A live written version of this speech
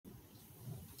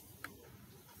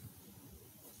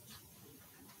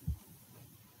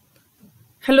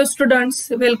Hello students,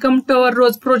 welcome to our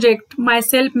Rose project.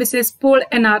 Myself Mrs. Paul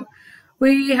NR.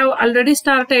 We have already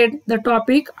started the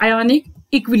topic ionic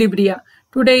equilibria.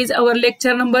 Today is our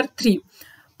lecture number 3.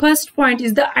 First point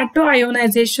is the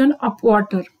auto-ionization of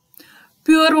water.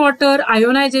 Pure water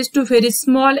ionizes to very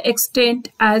small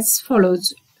extent as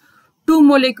follows. Two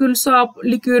molecules of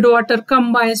liquid water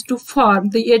combines to form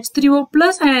the H3O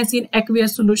plus ions in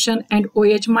aqueous solution and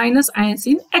OH minus ions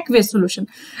in aqueous solution.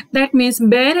 That means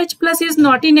bare H plus is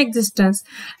not in existence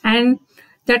and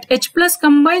that H plus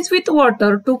combines with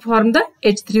water to form the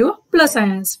H3O plus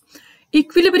ions.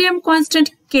 Equilibrium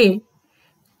constant K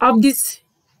of this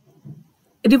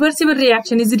reversible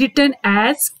reaction is written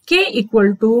as K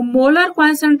equal to molar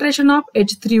concentration of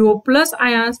H3O plus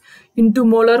ions into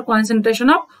molar concentration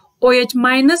of OH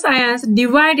minus ions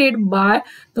divided by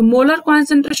the molar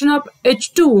concentration of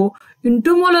H2O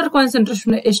into molar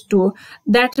concentration of H2O.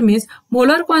 That means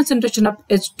molar concentration of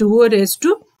H2O raised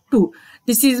to 2.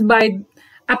 This is by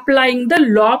applying the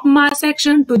law of mass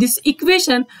action to this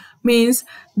equation, means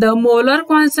the molar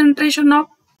concentration of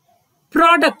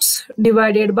products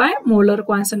divided by molar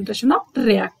concentration of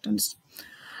reactants.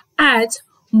 As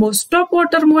most of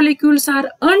water molecules are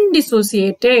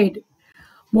undissociated,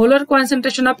 molar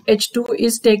concentration of H2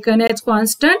 is taken as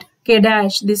constant K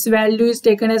dash. This value is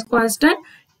taken as constant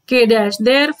K dash.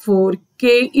 Therefore,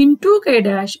 K into K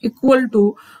dash equal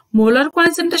to molar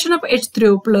concentration of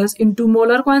H3O plus into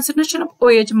molar concentration of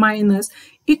OH minus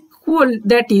equal,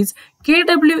 that is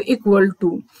Kw equal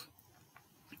to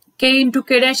K into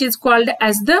K dash is called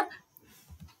as the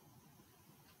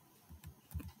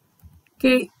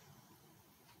K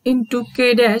into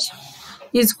K dash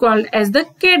is called as the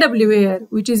Kw here,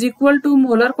 which is equal to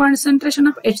molar concentration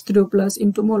of H3O plus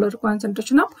into molar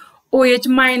concentration of OH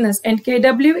minus, and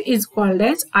Kw is called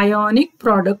as ionic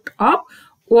product of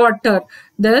water.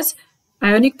 Thus,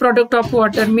 ionic product of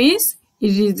water means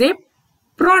it is a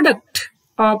product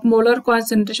of molar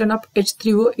concentration of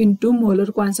H3O into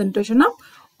molar concentration of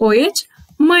OH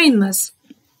minus.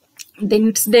 Then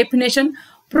its definition: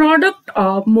 product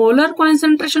of molar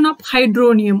concentration of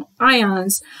hydronium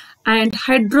ions and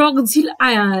hydroxyl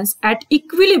ions at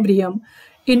equilibrium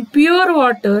in pure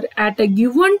water at a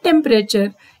given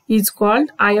temperature is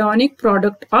called ionic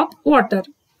product of water.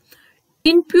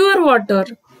 In pure water,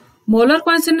 molar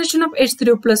concentration of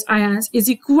H3O plus ions is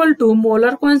equal to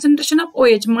molar concentration of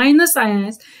OH minus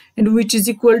ions, and which is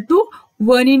equal to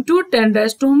 1 into 10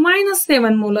 raised to minus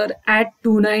 7 molar at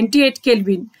 298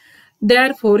 Kelvin.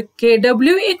 Therefore,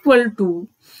 Kw equal to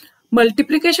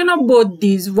multiplication of both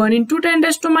these, 1 into 10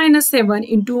 raised to minus 7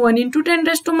 into 1 into 10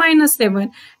 raised to minus 7,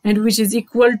 and which is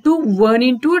equal to 1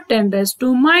 into 10 raised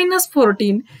to minus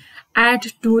 14 at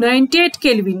 298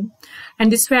 Kelvin.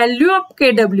 And this value of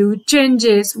Kw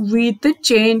changes with the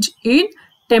change in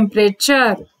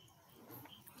temperature.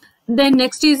 Then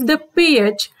next is the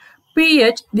pH.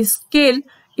 pH, the scale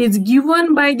is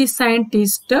given by the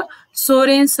scientist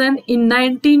Sorensen in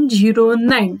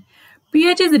 1909.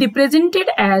 pH is represented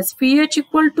as pH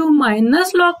equal to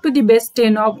minus log to the base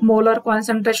 10 of molar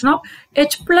concentration of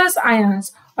H plus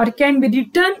ions, or can be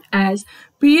written as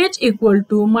pH equal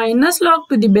to minus log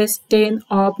to the base 10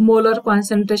 of molar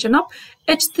concentration of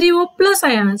H3O plus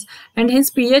ions, and hence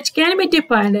pH can be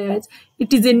defined as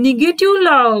it is a negative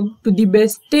log to the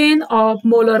base 10 of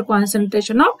molar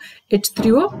concentration of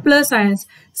H3O plus ions.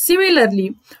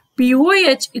 Similarly,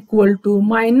 POH equal to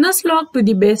minus log to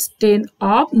the base 10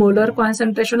 of molar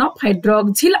concentration of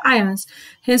hydroxyl ions.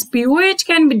 Hence, POH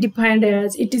can be defined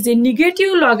as it is a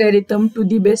negative logarithm to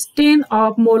the base 10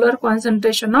 of molar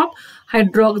concentration of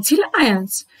hydroxyl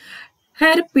ions.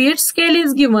 Here, pH scale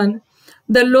is given.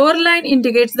 The lower line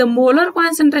indicates the molar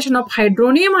concentration of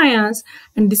hydronium ions,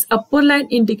 and this upper line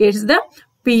indicates the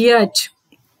pH.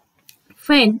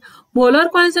 When molar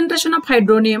concentration of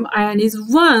hydronium ion is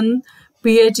 1,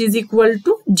 pH is equal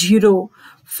to 0.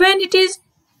 When it is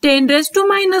 10 raised to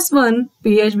minus 1,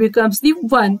 pH becomes the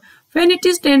 1. When it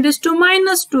is 10 raised to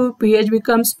minus 2, pH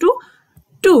becomes to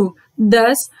 2.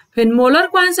 Thus, when molar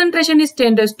concentration is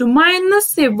 10 raised to minus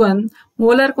 7,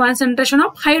 molar concentration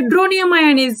of hydronium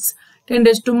ion is 10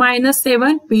 raised to minus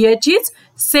 7, pH is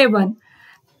 7.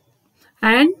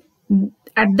 And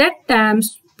at that time,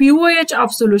 POH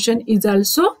of solution is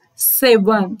also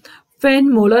 7.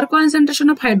 When molar concentration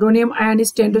of hydronium ion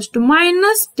is 10 raised to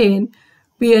minus 10,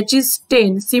 pH is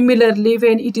 10. Similarly,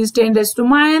 when it is 10 raised to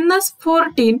minus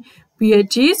 14,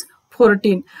 pH is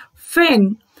 14.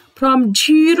 When from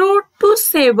 0 to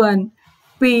 7,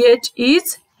 pH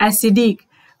is acidic.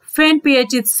 When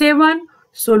pH is 7,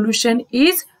 solution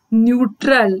is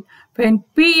neutral. When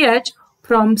pH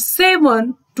from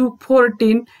 7 to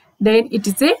 14, then it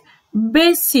is a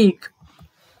basic.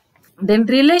 Then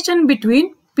relation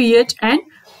between pH and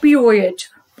pOH.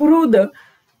 Prove the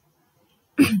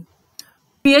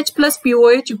pH plus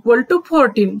pOH equal to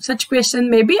 14. Such question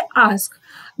may be asked.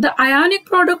 The ionic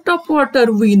product of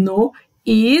water we know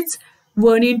is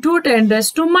 1 into 10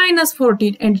 raised to minus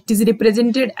 14 and it is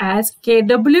represented as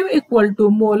Kw equal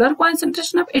to molar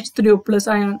concentration of H3O plus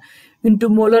ion into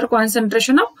molar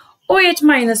concentration of OH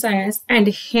minus ions, and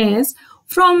hence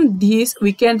from this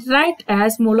we can write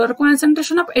as molar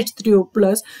concentration of H3O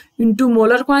plus into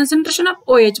molar concentration of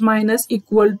OH minus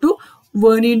equal to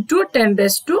 1 into 10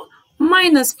 raised to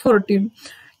minus 14.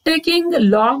 Taking the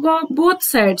log of both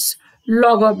sides,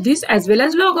 log of this as well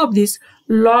as log of this,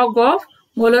 log of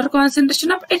molar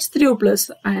concentration of H3O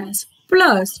plus ions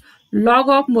plus log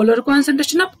of molar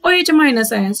concentration of OH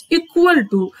minus ions equal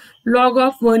to log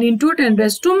of 1 into 10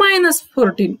 raised to minus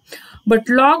 14. But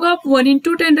log of 1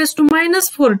 into 10 raised to minus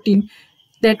 14,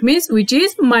 that means which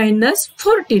is minus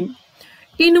 14.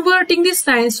 Inverting the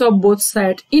signs of both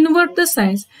sides, invert the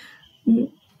signs.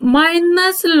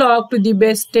 Minus log to the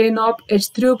base 10 of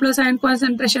H3O plus ion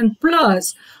concentration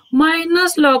plus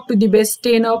minus log to the base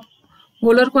 10 of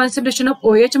molar concentration of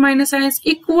OH minus ions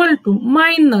equal to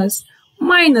minus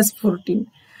 14.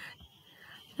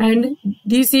 And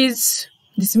this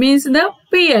means the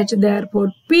pH.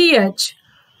 Therefore, pH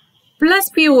plus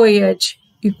pOH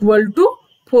equal to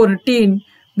 14,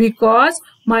 because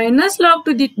minus log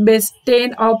to the base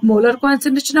 10 of molar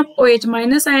concentration of OH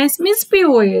minus ions means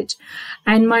pOH,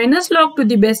 and minus log to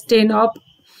the base 10 of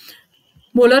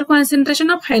molar concentration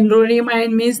of hydronium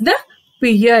ion means the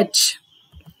pH.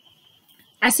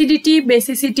 Acidity,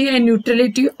 basicity and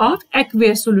neutrality of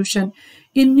aqueous solution.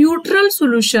 In neutral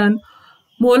solution,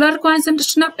 molar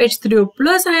concentration of H3O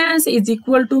plus ions is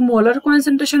equal to molar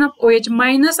concentration of OH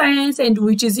minus ions, and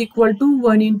which is equal to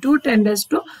 1 into 10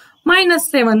 raised to minus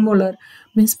 7 molar.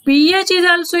 Means pH is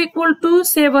also equal to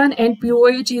 7 and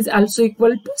pOH is also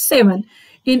equal to 7.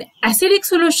 In acidic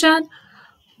solution,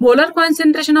 molar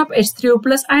concentration of H3O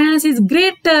plus ions is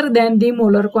greater than the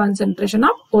molar concentration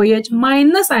of OH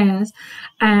minus ions,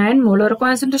 and molar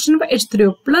concentration of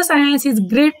H3O plus ions is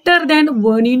greater than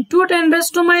 1 into 10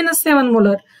 raised to minus 7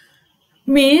 molar.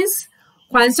 Means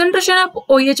concentration of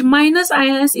OH minus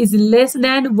ions is less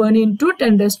than 1 into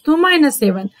 10 raised to minus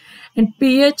 7, and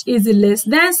pH is less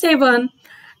than 7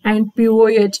 and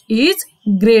pOH is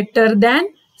greater than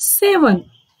 7.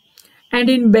 And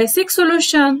in basic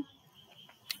solution,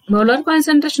 molar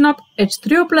concentration of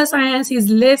H3O plus ions is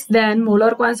less than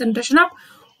molar concentration of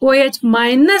OH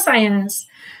minus ions,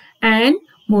 and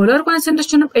molar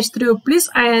concentration of H3O plus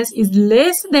ions is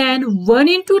less than 1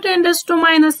 into 10 raised to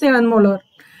minus 7 molar,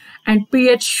 and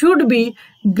pH should be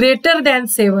greater than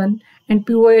 7 and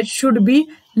pOH should be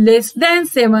less than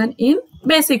 7 in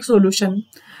basic solution.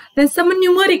 Then some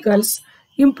numericals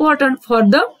important for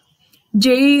the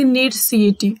JEE NEET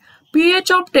CET.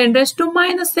 pH of 10 raised to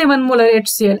minus 7 molar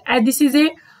HCl. As this is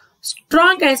a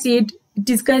strong acid, it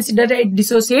is considered that it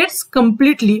dissociates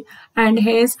completely, and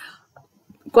hence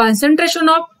concentration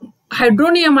of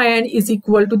hydronium ion is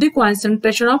equal to the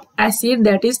concentration of acid,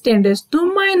 that is 10 raised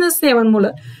to minus 7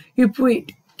 molar. If we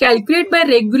calculate by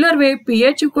regular way,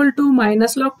 pH equal to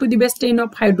minus log to the base 10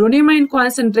 of hydronium ion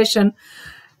concentration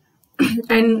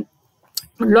and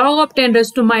log of 10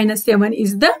 raised to minus 7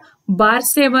 is the bar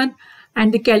 7,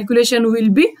 and the calculation will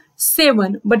be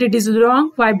 7, but it is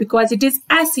wrong. Why? Because it is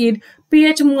acid.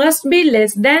 pH must be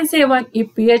less than 7.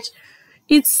 If pH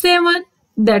is 7,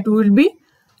 that will be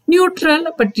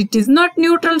neutral, but it is not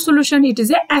neutral solution, it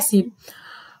is a acid.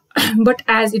 But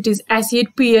as it is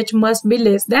acid, pH must be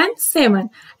less than 7,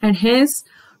 and hence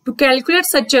to calculate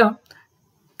such a,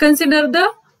 consider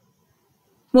the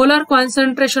molar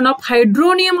concentration of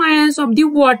hydronium ions of the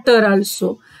water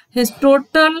also. Hence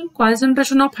total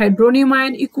concentration of hydronium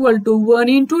ion equal to 1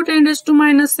 into 10 raised to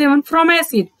minus 7 from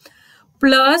acid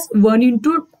plus 1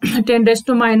 into 10 raised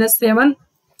to minus 7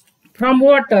 from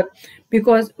water,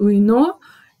 because we know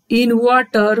in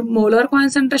water molar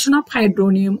concentration of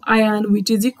hydronium ion which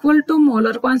is equal to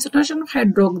molar concentration of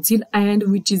hydroxyl ion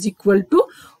which is equal to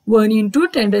 1 into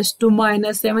 10 raised to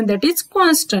minus 7, that is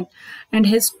constant, and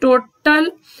hence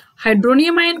total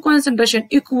hydronium ion concentration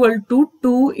equal to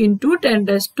 2 into 10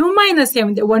 raised to minus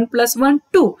 7. The 1 plus 1,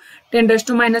 2. 10 raised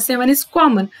to minus 7 is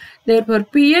common. Therefore,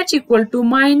 pH equal to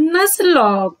minus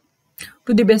log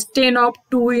to the base 10 of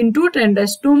 2 into 10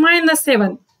 raised to minus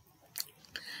 7.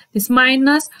 This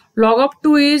minus log of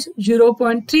 2 is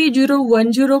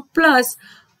 0.3010 plus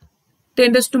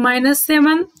 10 raised to minus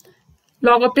 7.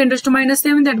 Log of 10 raised to minus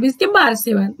 7, that means the bar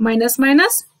 7. Minus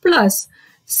minus plus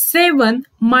 7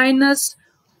 minus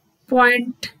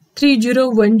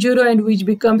 3010 and which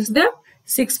becomes the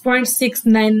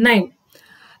 6.699.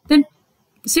 Then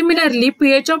similarly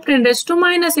pH of 10 raised to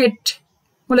minus 8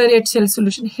 molar HCl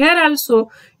solution. Here also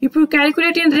if you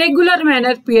calculate in regular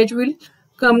manner pH will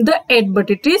come the 8, but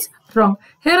it is wrong.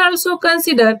 Here also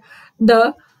consider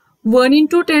the 1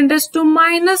 into 10 raised to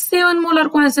minus 7 molar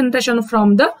concentration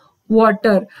from the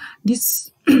water.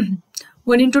 This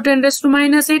 1 into 10 raised to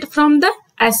minus 8 from the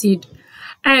acid,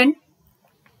 and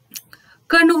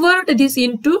convert this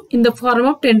into in the form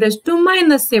of 10 raised to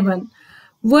minus 7.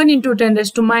 1 into 10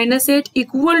 raised to minus 8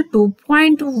 equal to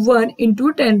 0.1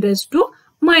 into 10 raised to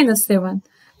minus 7.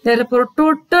 Therefore,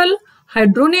 total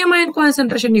hydronium ion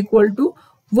concentration equal to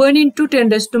 1 into 10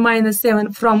 raised to minus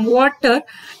 7 from water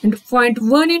and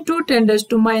 0.1 into 10 raised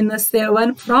to minus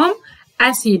 7 from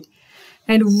acid.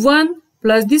 And 1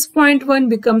 plus this 0.1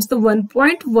 becomes the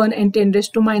 1.1 and 10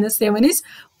 raised to minus 7 is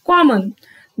common.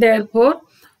 Therefore,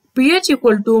 pH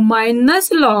equal to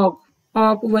minus log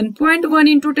of 1.1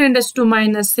 into 10 raised to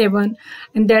minus 7,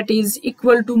 and that is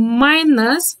equal to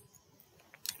minus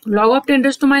log of 10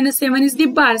 raised to minus 7 is the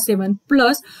bar 7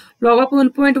 plus log of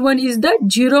 1.1 is the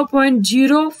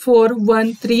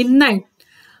 0.04139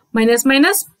 minus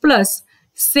minus plus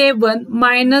 7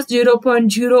 minus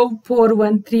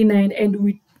 0.04139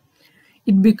 and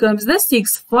it becomes the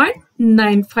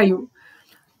 6.95.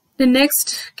 The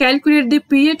next, calculate the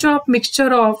pH of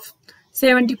mixture of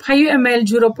 75 ml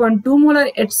 0.2 molar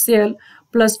HCl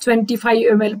plus 25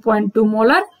 ml 0.2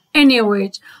 molar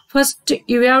NaOH. First,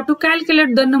 you have to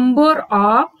calculate the number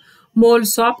of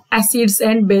moles of acids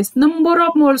and base. Number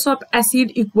of moles of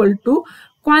acid equal to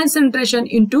concentration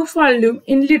into volume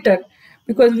in liter.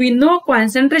 Because we know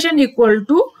concentration equal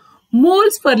to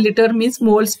moles per liter means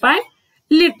moles by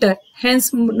liter.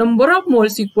 Hence, number of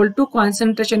moles equal to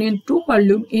concentration into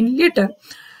volume in liter.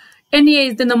 Na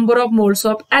is the number of moles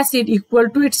of acid equal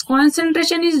to its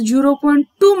concentration is 0.2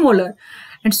 molar.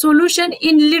 And solution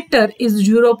in liter is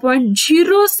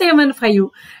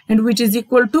 0.075 and which is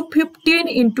equal to 15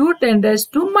 into 10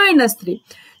 raised to minus 3.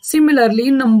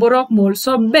 Similarly, number of moles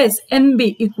of base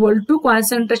Nb equal to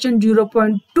concentration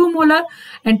 0.2 molar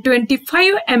and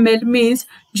 25 ml means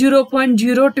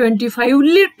 0.025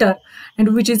 liter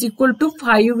and which is equal to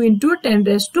 5 into 10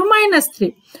 raised to minus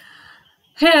 3.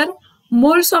 Here,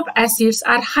 moles of acids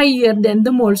are higher than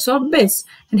the moles of base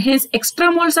and hence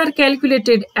extra moles are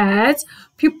calculated as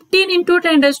 15 into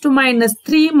 10 raised to minus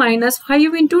 3 minus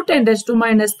 5 into 10 raised to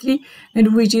minus 3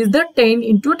 and which is the 10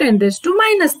 into 10 raised to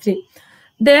minus 3.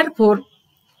 Therefore,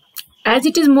 as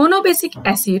it is monobasic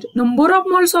acid, number of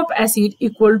moles of acid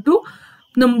equal to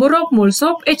number of moles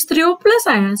of H3O plus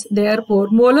ions. Therefore,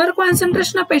 molar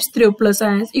concentration of H3O plus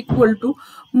ions equal to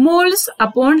moles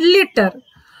upon liter.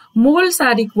 Moles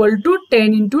are equal to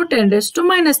 10 into 10 raised to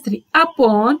minus 3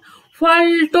 upon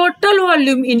total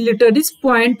volume in liter is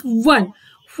 0.1.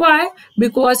 Why?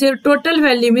 Because here total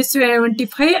volume is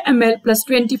 75 ml plus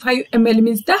 25 ml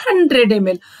means the 100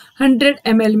 ml. 100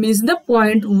 ml means the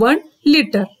 0.1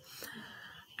 liter.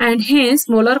 And hence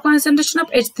molar concentration of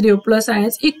H3O plus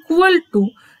ions equal to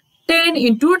 10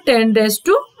 into 10 raised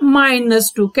to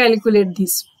minus 2. Calculate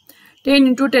this. 10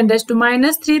 into 10 raised to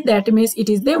minus 3, that means it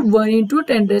is the 1 into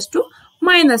 10 raised to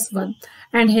minus 1.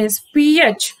 And hence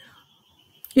pH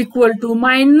equal to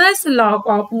minus log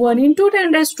of 1 into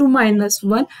 10 raised to minus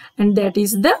 1 and that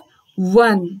is the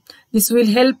 1. This will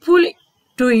helpful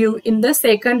to you in the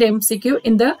second MCQ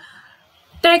in the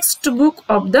textbook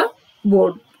of the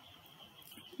board.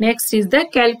 Next is the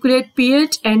calculate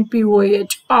pH and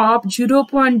pOH of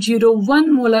 0.01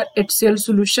 molar HCl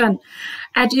solution.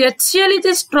 As HCl is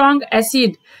a strong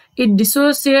acid, it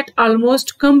dissociates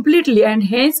almost completely and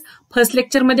hence first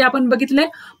lecture मध्ये आपण बघितले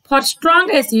for strong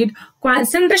acid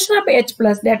concentration of H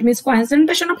plus that means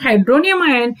concentration of hydronium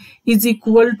ion is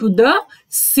equal to the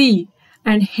C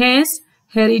and hence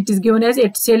here it is given as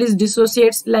HCl is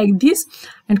dissociates like this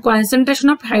and concentration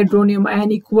of hydronium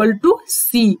ion equal to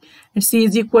C and C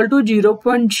is equal to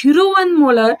 0.01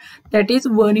 molar that is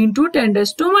 1 into 10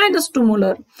 raised to minus 2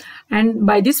 molar and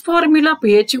by this formula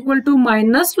pH equal to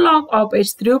minus log of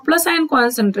H3O plus ion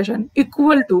concentration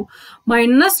equal to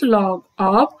minus log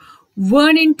of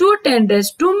 1 into 10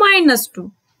 raised to minus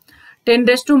 2. 10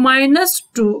 raised to minus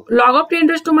 2 log of 10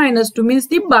 raised to minus 2 means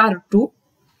the bar 2.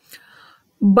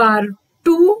 Bar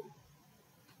 2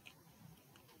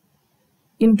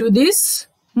 into this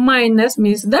minus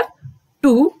means the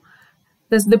 2.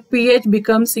 Thus the pH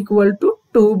becomes equal to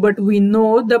 2 but we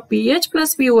know the pH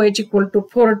plus pOH equal to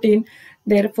 14.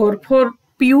 Therefore, for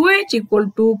pOH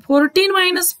equal to 14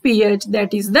 minus pH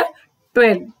that is the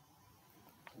 12.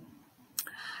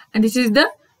 And this is the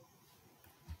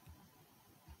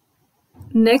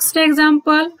Next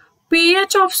example,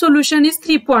 pH of solution is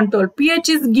 3.12. pH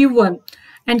is given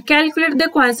and calculate the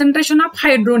concentration of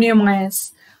hydronium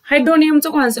ions. Hydronium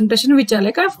concentration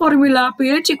विचारले काय formula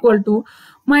pH equal to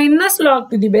minus log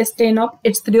to the base 10 of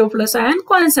H3O plus ion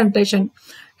concentration.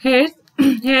 Here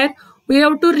we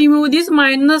have to remove this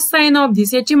minus sign of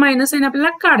this. याची minus sign आपल्याला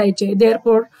काढायचे.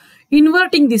 Therefore,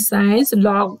 inverting this signs,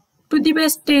 log to the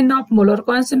base 10 of molar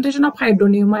concentration of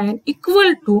hydronium ion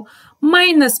equal to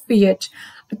minus pH.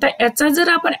 आता याचा जर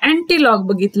आपण अँटीलॉग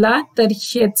बघितला तर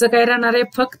ह्याचं काय राहणार आहे,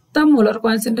 फक्त molar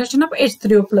concentration of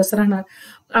H3O plus राहणार.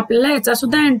 आपल्याला याचा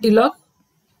सुद्धा अँटीलॉग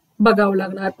बघावं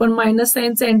लागणार, पण मायनस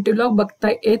साइनचा अँटीलॉग बघता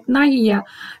येत नाही या.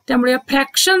 त्यामुळे या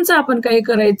फ्रॅक्शनचं आपण काय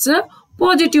करायचं,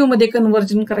 पॉझिटिव्ह मध्ये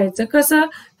कन्व्हर्जन करायचं. कसं,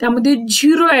 त्यामध्ये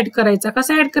 0 ऍड करायचा.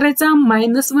 कसा ऍड करायचा,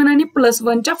 -1 आणि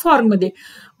 +1च्या फॉर्म मध्ये.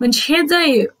 म्हणजे हे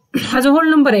जे हा जो होल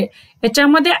नंबर आहे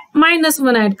याच्यामध्ये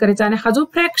 -1 ऍड करायचा आणि हा जो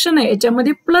फ्रॅक्शन आहे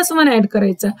याच्यामध्ये +1 ऍड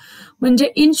करायचा.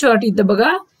 म्हणजे इन शॉर्ट इथं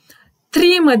बघा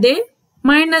 3 मध्ये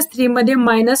 -3 मध्ये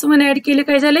 -1 ऍड केले,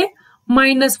 काय झाले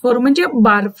 -4 म्हणजे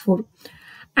बार 4.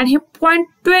 आणि हे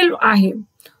 0.12 आहे,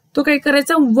 तो काय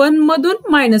करायचा 1 मधून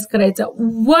मायनस करायचा.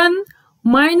 1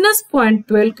 मायनस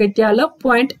 0.12 किती आलं,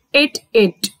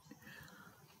 0.88.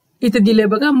 इथे दिले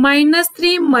बघा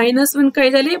 -3 -1 काय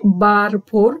झाले बार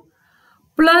 4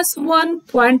 +1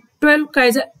 0.12 काय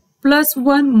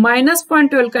 +1 minus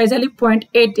 0.12 काय झाली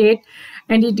 0.88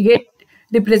 and it get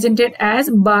represented as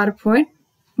बार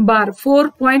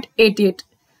 4.88.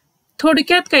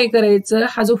 थोडक्यात काय करायचं,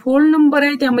 हा जो होल नंबर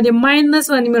आहे त्यामध्ये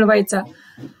 -1 मिळवायचा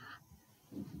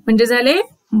म्हणजे झाले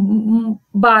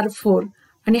बार 4.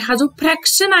 आणि हा जो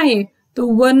फ्रॅक्शन आहे तो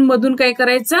 1 मधून काय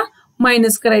करायचा,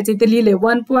 मायनस करायचं. इथे लिहिले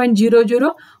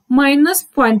 1.00 minus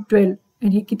 0.12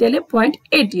 आणि हे किती आले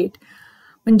 0.88.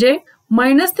 म्हणजे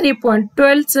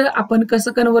 -3.12 आपण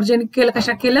कसं कन्व्हर्जन केलं,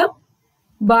 कशा केलं,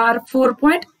 बार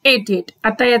 4.88.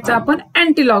 आता याचा आपण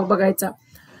अँटीलॉग बघायचा.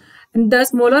 Thus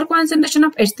molar concentration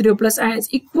of H3O plus ions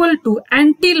equal to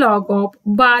antilog of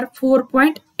बार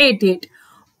 4.88.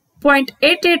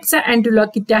 0.88 चा अँटीलॉग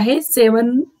किती आहे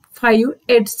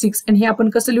 7586 आणि हे आपण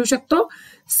कसं लिहू शकतो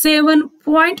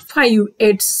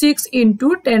 7.586 into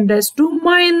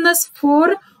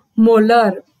 10⁻⁴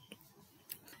 molar.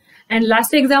 And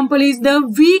last example is the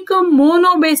weak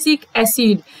monobasic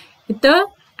acid. इथं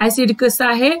ऍसिड कसं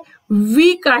आहे,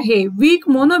 वीक आहे. Week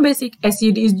monobasic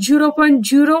acid is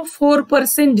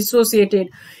 0.04% dissociated.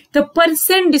 तर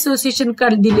पर्सेंट डिसोसिएशन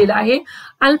कर दिलेलं आहे.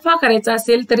 अल्फा करायचा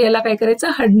असेल तर याला काय करायचं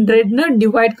 100 न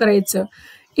डिवाइड करायचं.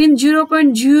 इन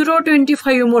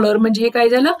 0.025 मोलर म्हणजे हे काय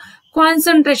झालं,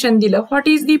 कॉन्सन्ट्रेशन दिलं. What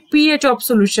is the pH of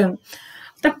solution.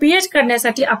 तर पीएच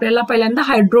करण्यासाठी आपल्याला पहिल्यांदा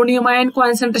हायड्रोनियम आयन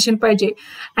कॉन्सन्ट्रेशन पाहिजे.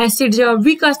 ऍसिड जेव्हा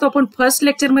वीक असतो, आपण फर्स्ट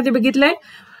लेक्चर मध्ये बघितलंय.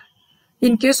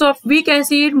 In case of weak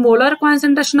acid, molar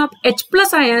concentration of H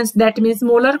plus ions, that means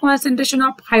molar concentration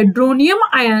of hydronium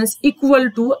ions equal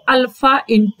to alpha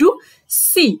into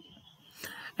C.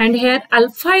 And here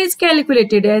alpha is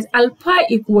calculated as alpha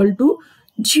equal to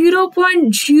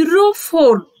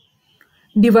 0.04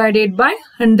 divided by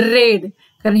 100.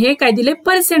 कारण हे काय दिले,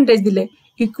 percentage दिले.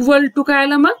 Equal to काय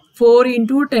आलं मग 4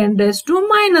 into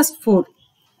 10⁻⁴.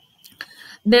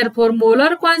 Therefore,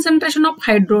 molar concentration of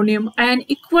hydronium ion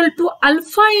equal to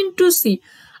alpha into C.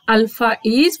 Alpha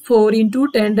is 4 into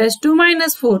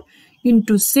 10⁻⁴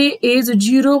 into C is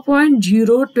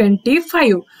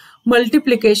 0.025.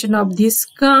 Multiplication of this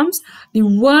comes the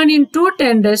 1 into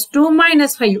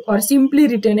 10⁻⁵ or simply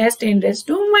written as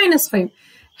 10⁻⁵.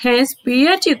 Hence,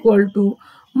 pH equal to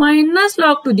minus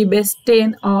log to the base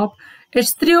 10 of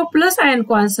H3O plus ion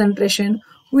concentration,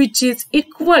 which is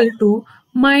equal to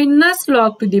minus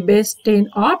log to the base 10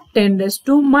 of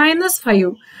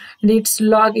 10⁻⁵. And its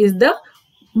log is the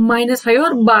 -5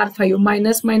 or bar 5.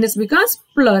 Minus becomes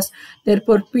plus.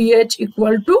 Therefore, pH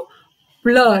equal to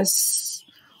plus.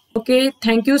 Okay,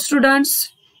 thank you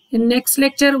students. In next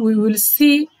lecture, we will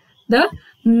see the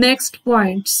next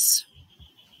points.